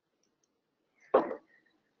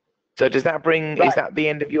 So does that bring? Right. Is that the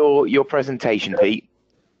end of your presentation, Pete?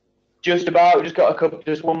 Just about. We've just got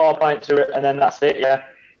just one more point to it, and then that's it. Yeah.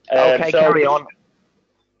 Okay, so, carry on.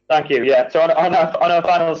 Thank you. Yeah. So on our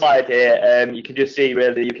final slide here, you can just see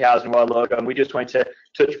really the UK Housing World logo, and we just wanted to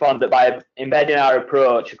touch upon that by embedding our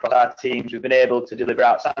approach across our teams, we've been able to deliver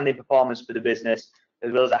outstanding performance for the business,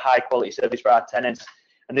 as well as a high quality service for our tenants.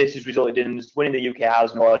 And this has resulted in us winning the UK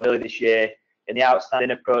Housing Award earlier this year in the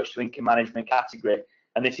outstanding approach to income management category.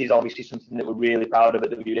 And this is obviously something that we're really proud of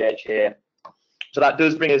at WDH here. So that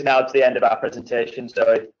does bring us now to the end of our presentation. So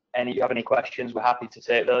if you have any questions, we're happy to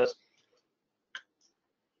take those.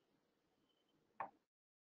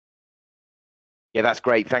 Yeah, that's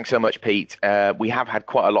great. Thanks so much, Pete. We have had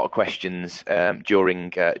quite a lot of questions during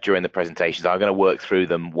the presentations. I'm going to work through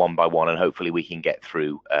them one by one, and hopefully we can get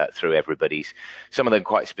through everybody's. Some of them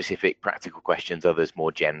quite specific, practical questions, others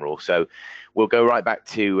more general. So we'll go right back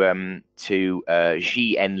to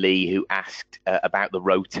Ji En Lee, who asked about the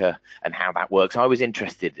rota and how that works. I was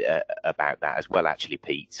interested about that as well, actually,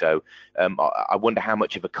 Pete. So I wonder how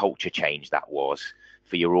much of a culture change that was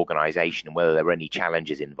for your organisation, and whether there were any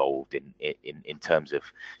challenges involved in terms of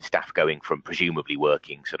staff going from presumably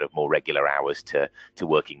working sort of more regular hours to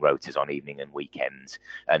working rotas on evening and weekends.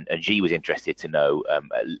 And G was interested to know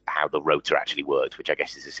how the rota actually worked, which I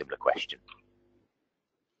guess is a similar question.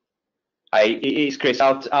 It's Chris.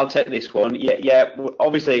 I'll take this one. Yeah.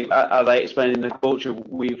 Obviously, as I explained in the culture,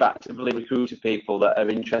 we've actively recruited people that are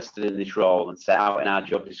interested in this role and set out in our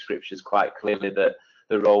job descriptions quite clearly that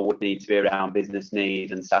the role would need to be around business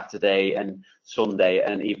needs, and Saturday and Sunday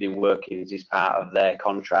and evening workings is part of their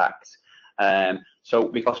contract. So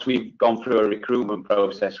because we've gone through a recruitment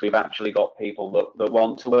process, we've actually got people that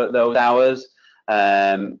want to work those hours.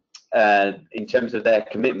 In terms of their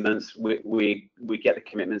commitments, we get the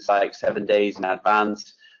commitments like 7 days in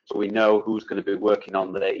advance, so we know who's going to be working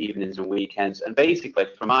on the evenings and weekends. And basically,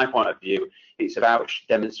 from my point of view, it's about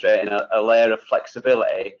demonstrating a layer of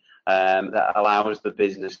flexibility that allows the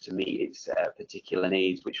business to meet its particular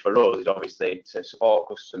needs, which for us is obviously to support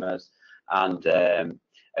customers and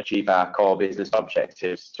achieve our core business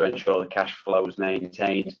objectives to ensure the cash flow is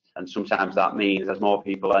maintained. And sometimes that means as more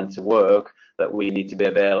people enter work that we need to be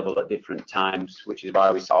available at different times, which is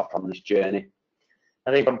why we start on this journey.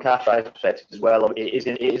 I think from Cashride's perspective as well, it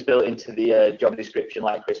is built into the job description,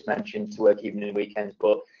 like Chris mentioned, to work evening and weekends,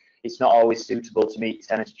 but it's not always suitable to meet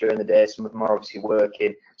tenants during the day. Some of them are obviously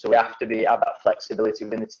working, so we have to have that flexibility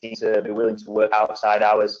within the team to be willing to work outside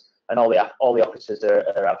hours, and all the officers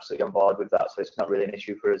are absolutely on board with that, so it's not really an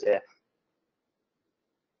issue for us here.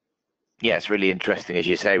 Yeah, it's really interesting, as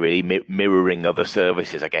you say, really mirroring other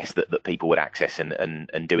services, I guess, that people would access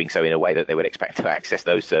and doing so in a way that they would expect to access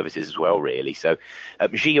those services as well, really. So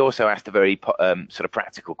she also asked a very sort of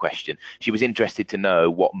practical question. She was interested to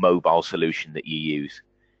know what mobile solution that you use.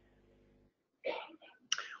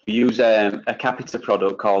 We use a Capita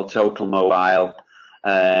product called Total Mobile,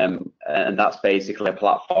 and that's basically a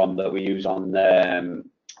platform that we use on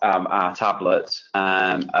our tablets.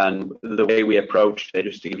 And the way we approached it,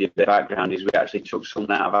 just to give you a bit of background, is we actually took some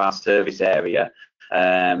out of our service area,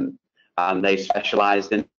 and they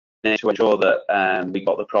specialised in it to ensure that we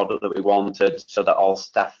got the product that we wanted, so that all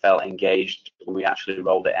staff felt engaged when we actually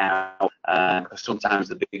rolled it out. Because sometimes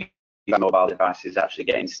the big mobile device is actually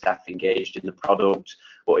getting staff engaged in the product,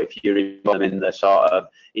 but if you involve them in the sort of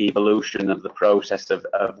evolution of the process of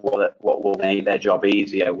what will make their job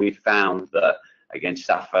easier, we've found that again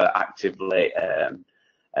staff are actively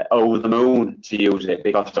over the moon to use it,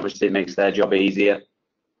 because obviously it makes their job easier.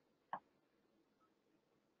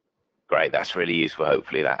 Great, that's really useful.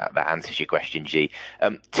 Hopefully that answers your question, G.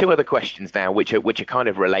 Two other questions now, which are kind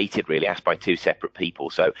of related, really, asked by two separate people.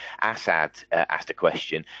 So Assad asked a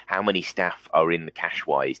question: how many staff are in the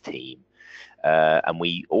Cashwise team? And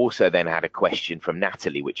we also then had a question from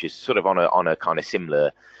Natalie, which is sort of on a kind of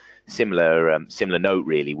similar note,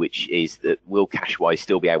 really, which is that will Cashwise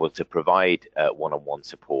still be able to provide one-on-one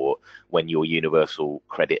support when your universal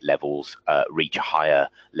credit levels reach a higher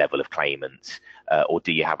level of claimants, or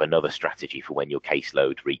do you have another strategy for when your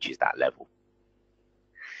caseload reaches that level?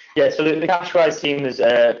 Yeah, so the Cashwise team is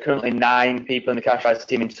currently 9 people in the Cashwise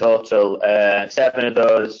team in total. 7 of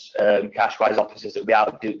those Cashwise officers that will be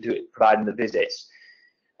out providing the visits.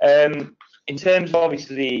 In terms of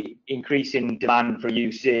obviously increasing demand for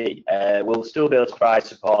UC, we'll still be able to provide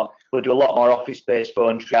support. We'll do a lot more office-based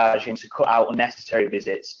phone triaging to cut out unnecessary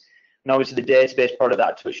visits. And obviously the database product that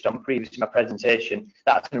I touched on previously in my presentation,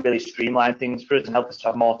 that's going to really streamline things for us and help us to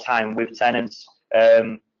have more time with tenants.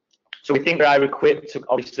 So we think we're equipped to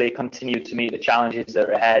obviously continue to meet the challenges that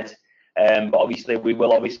are ahead. But obviously we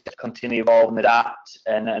will obviously continue to evolve and adapt,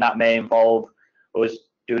 and that may involve us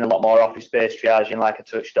doing a lot more office-based triaging, like I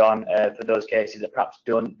touched on, for those cases that perhaps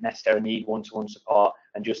don't necessarily need one-to-one support,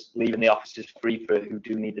 and just leaving the offices free for who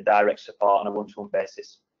do need the direct support on a one-to-one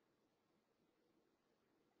basis.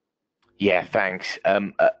 Yeah, thanks.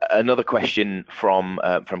 Another question from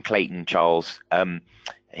Clayton Charles.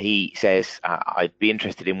 He says, I'd be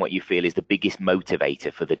interested in what you feel is the biggest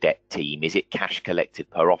motivator for the debt team. Is it cash collected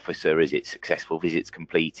per officer? Is it successful visits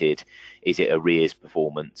completed? Is it arrears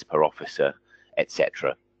performance per officer,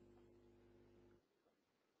 etc.?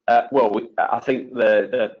 Well, I think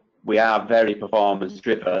we are very performance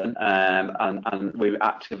driven, and we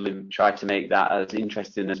actively try to make that as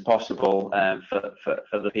interesting as possible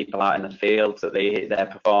for the people out in the field, so they hit their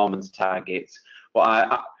performance targets.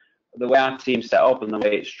 But the way our team's set up and the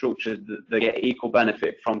way it's structured, they get equal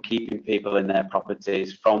benefit from keeping people in their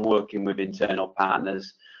properties, from working with internal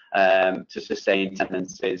partners to sustain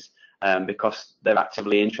tenancies, because they're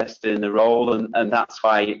actively interested in the role, and that's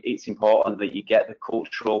why it's important that you get the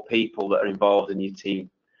cultural people that are involved in your team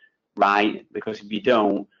right, because if you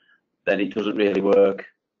don't, then it doesn't really work.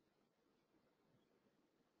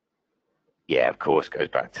 Yeah, of course, goes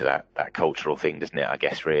back to that cultural thing, doesn't it? I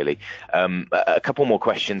guess really. A couple more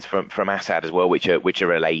questions from Assad as well, which are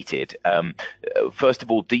related. First of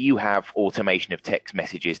all, do you have automation of text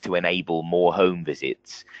messages to enable more home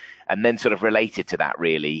visits? And then, sort of related to that,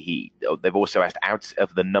 really, they've also asked, out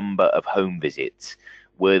of the number of home visits,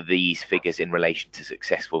 were these figures in relation to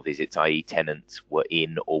successful visits, i.e., tenants were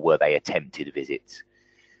in, or were they attempted visits?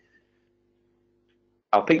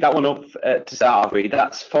 I'll pick that one up to start with.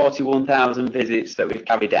 That's 41,000 visits that we've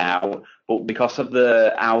carried out, but because of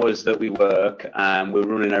the hours that we work, we're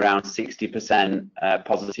running around 60%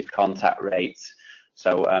 positive contact rates.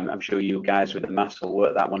 So I'm sure you guys with the maths will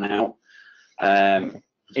work that one out.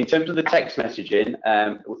 In terms of the text messaging,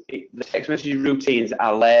 the text messaging routines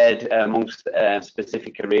are led amongst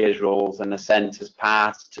specific arrears roles and are sent as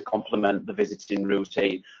part to complement the visiting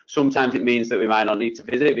routine. Sometimes it means that we might not need to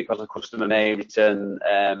visit because a customer may return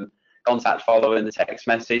contact following the text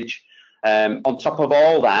message. On top of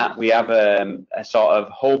all that, we have a sort of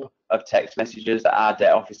hub of text messages that our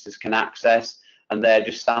debt officers can access, and they're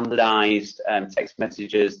just standardised text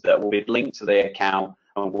messages that will be linked to the account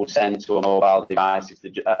and will send to a mobile device at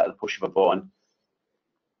the push of a button.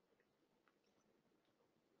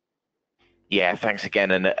 Yeah, thanks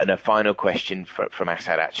again. And a final question from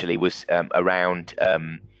Assad actually was around,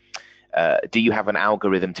 do you have an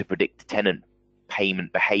algorithm to predict tenant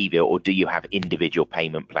payment behaviour, or do you have individual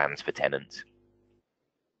payment plans for tenants?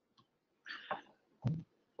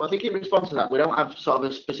 Well, I think in response to that, we don't have sort of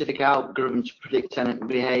a specific algorithm to predict tenant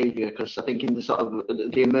behaviour, because I think in the sort of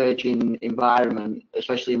the emerging environment,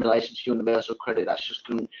 especially in relation to universal credit, that's just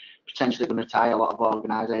potentially going to tie a lot of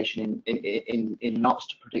organisation in knots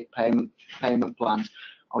to predict payment plans.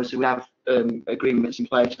 Obviously, we have agreements in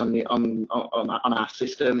place on our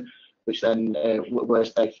system, which then,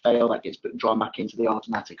 whereas they fail, that gets drawn back into the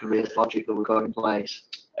automatic arrears logic that we've got in place.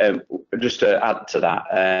 Just to add to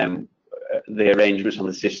that, the arrangements on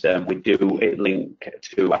the system, we do it link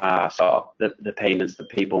to our sort of the payments that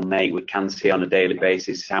people make. We can see on a daily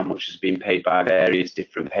basis how much has been paid by various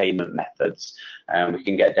different payment methods. We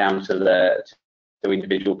can get down to the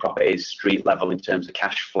individual properties street level in terms of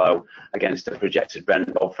cash flow against the projected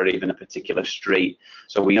rental for even a particular street.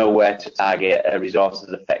 So we know where to target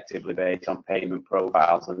resources effectively based on payment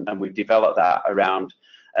profiles, and we've developed that around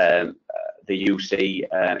the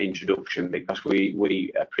UC introduction, because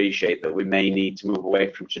we appreciate that we may need to move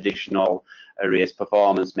away from traditional arrears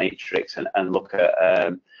performance matrix and look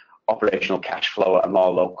at operational cash flow at a more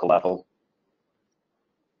local level.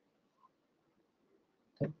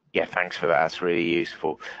 Yeah, thanks for that. That's really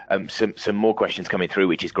useful. Some more questions coming through,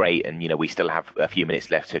 which is great, and we still have a few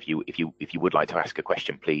minutes left. So if you would like to ask a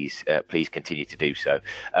question, please continue to do so.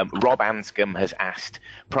 Rob Anscombe has asked,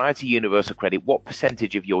 prior to Universal Credit, what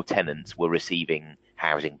percentage of your tenants were receiving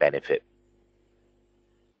housing benefit?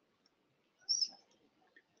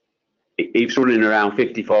 It's running around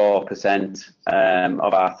 54%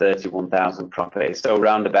 of our 31,000 properties, so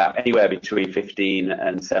around about anywhere between 15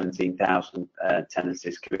 and 17,000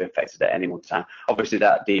 tenancies can be affected at any one time. Obviously,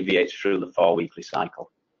 that deviates through the 4-weekly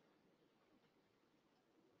cycle.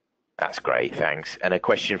 That's great, thanks. And a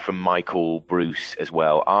question from Michael Bruce as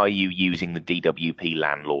well. Are you using the DWP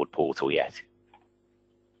landlord portal yet?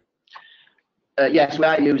 Yes, we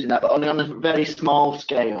are using that, but only on a very small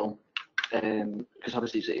scale, because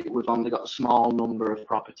obviously we've only got a small number of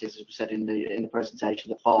properties, as we said in the presentation,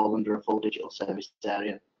 that fall under a full digital service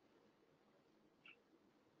area.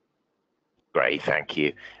 Great, thank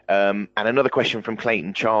you. And another question from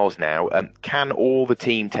Clayton Charles now. Can all the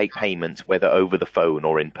team take payments, whether over the phone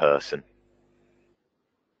or in person?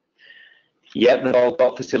 Yep, they've all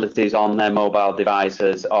got facilities on their mobile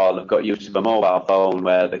devices, or they've got use of a mobile phone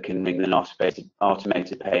where they can ring an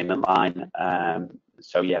automated payment line.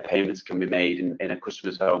 So yeah, payments can be made in a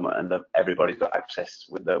customer's home, and everybody's got access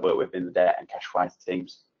with the work within the debt and Cashwise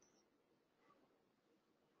teams.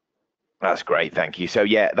 That's great, thank you. So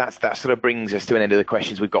yeah, that sort of brings us to an end of the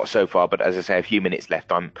questions we've got so far. But as I say, a few minutes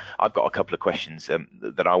left. I've got a couple of questions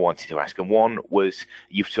that I wanted to ask, and one was,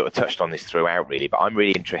 you've sort of touched on this throughout, really, but I'm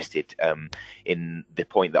really interested in the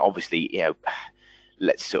point that obviously, you know,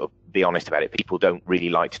 let's sort of be honest about it. People don't really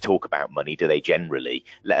like to talk about money, do they, generally,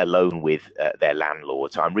 let alone with their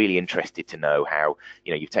landlord. So I'm really interested to know how,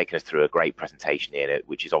 you know, you've taken us through a great presentation here,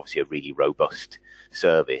 which is obviously a really robust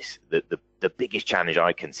service. The biggest challenge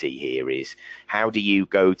I can see here is, how do you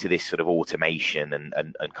go to this sort of automation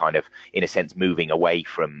and kind of, in a sense, moving away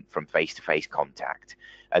from face-to-face contact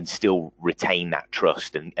and still retain that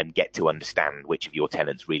trust and get to understand which of your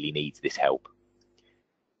tenants really needs this help?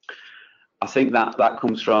 I think that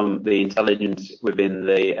comes from the intelligence within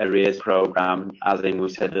the arrears program, as in we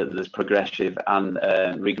said that there's progressive and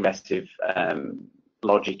regressive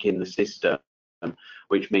logic in the system,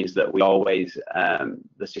 which means that we always,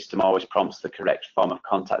 the system always prompts the correct form of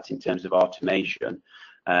contact in terms of automation.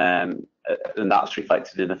 And that's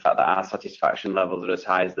reflected in the fact that our satisfaction levels are as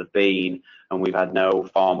high as they've been, and we've had no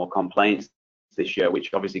formal complaints this year,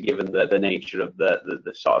 which obviously, given the nature of the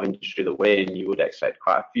sort of industry that we're in, you would expect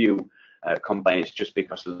quite a few complaints just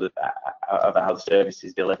because of how the service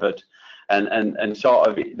is delivered. And sort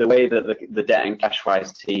of the way that the debt and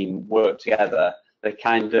Cashwise team work together, they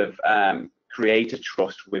kind of create a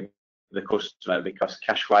trust with the customer, because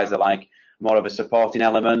Cashwise are like more of a supporting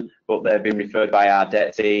element, but they've been referred by our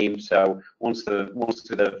debt team. So once they've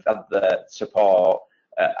had the support,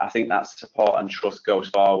 I think that support and trust goes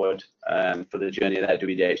forward for the journey of their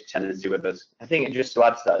WDH tenancy with us. I think just to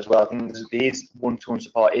add to that as well, I think these one-to-one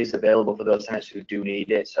support is available for those tenants who do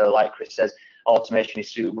need it. So like Chris says, automation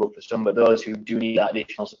is suitable for some, but those who do need that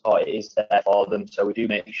additional support, it is there for them. So we do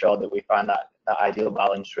make sure that we find that ideal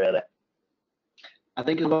balance, really. I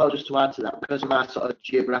think as well, just to add to that, because of our sort of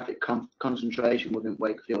geographic concentration within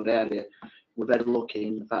Wakefield area, we're very lucky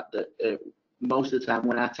in the fact that most of the time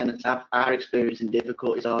when our tenants are experiencing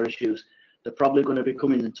difficulties or issues, they're probably going to be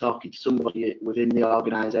coming and talking to somebody within the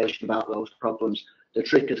organisation about those problems. The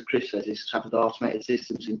trick, as Chris says, is to have the automated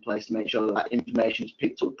systems in place to make sure that information is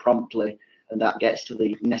picked up promptly and that gets to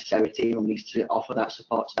the necessary team and needs to offer that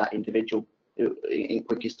support to that individual in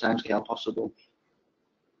quickest timescale possible.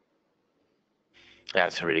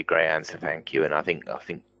 That's a really great answer, thank you. And I think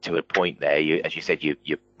to a point there, as you said, you're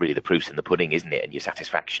really the proof's in the pudding, isn't it? And your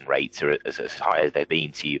satisfaction rates are as high as they've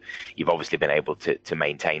been. So you've obviously been able to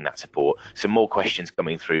maintain that support. Some more questions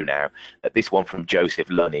coming through now. This one from Joseph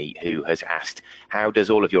Lunny, who has asked, how does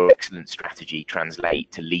all of your excellent strategy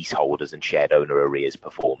translate to leaseholders and shared owner arrears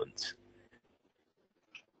performance?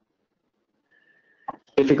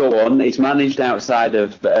 Difficult one. It's managed outside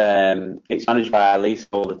of, it's managed by our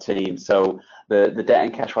leaseholder team. So the debt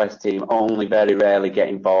and Cashwise team only very rarely get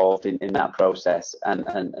involved in that process. And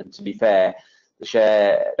to be fair, the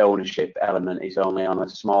share ownership element is only on a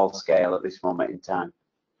small scale at this moment in time.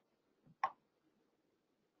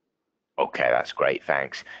 Okay, that's great,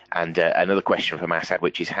 thanks. And another question from Asad,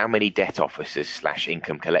 which is, how many debt officers /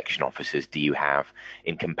 income collection officers do you have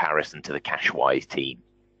in comparison to the Cashwise team?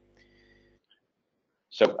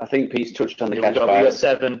 So I think Pete's touched on the We've got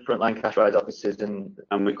 7 frontline Cashwise officers, and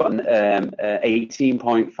we've got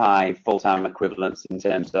 18.5 full-time equivalents in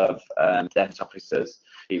terms of debt officers.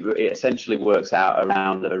 It essentially works out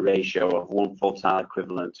around a ratio of 1 full-time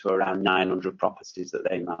equivalent to around 900 properties that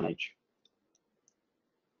they manage.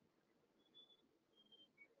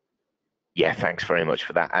 Yeah, thanks very much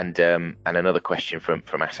for that. And another question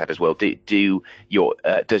from Asad as well.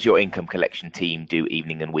 Does your income collection team do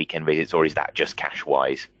evening and weekend visits, or is that just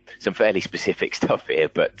Cashwise? Some fairly specific stuff here,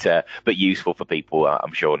 but useful for people,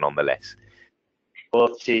 I'm sure, nonetheless.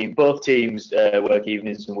 Both teams work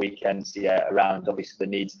evenings and weekends, yeah, around obviously the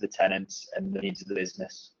needs of the tenants and the needs of the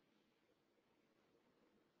business.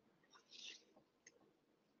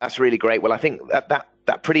 That's really great. Well, I think that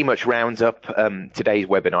that pretty much rounds up today's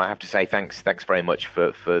webinar. I have to say thanks very much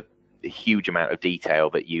for the huge amount of detail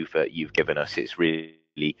that you've given us. It's really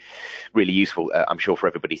useful, I'm sure, for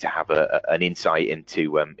everybody to have an insight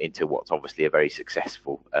into what's obviously a very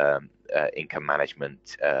successful income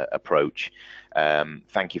management approach.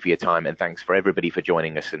 Thank you for your time, and thanks for everybody for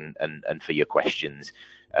joining us and for your questions.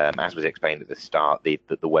 As was explained at the start, the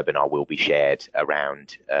webinar will be shared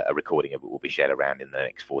around, a recording of it will be shared around in the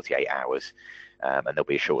next 48 hours. And there'll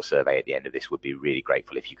be a short survey at the end of this. Would be really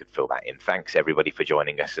grateful if you could fill that in. Thanks everybody for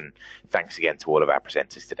joining us, and thanks again to all of our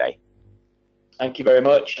presenters today. Thank you very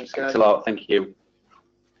much. Thanks a lot. Thank you.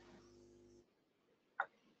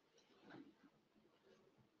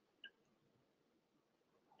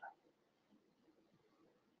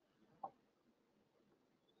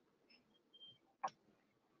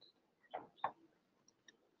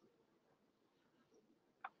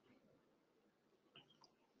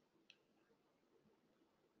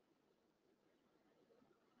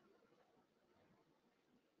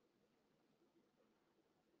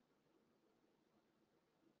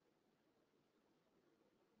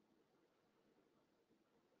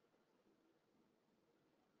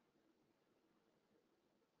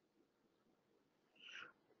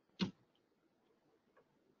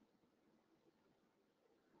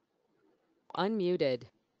 Unmuted.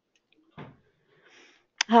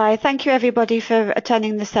 Hi, thank you everybody for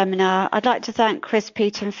attending the seminar. I'd like to thank Chris,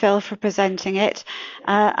 Pete and Phil for presenting it,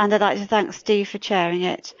 and I'd like to thank Steve for chairing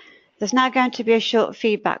it. There's now going to be a short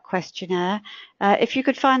feedback questionnaire. If you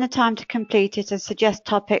could find the time to complete it and suggest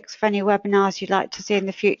topics for any webinars you'd like to see in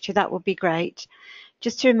the future, that would be great.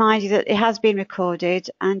 Just to remind you that it has been recorded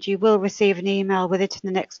and you will receive an email with it in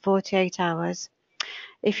the next 48 hours.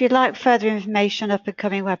 If you'd like further information on up and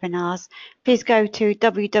coming webinars, please go to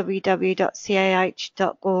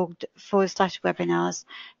www.cah.org/webinars.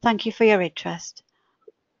 Thank you for your interest.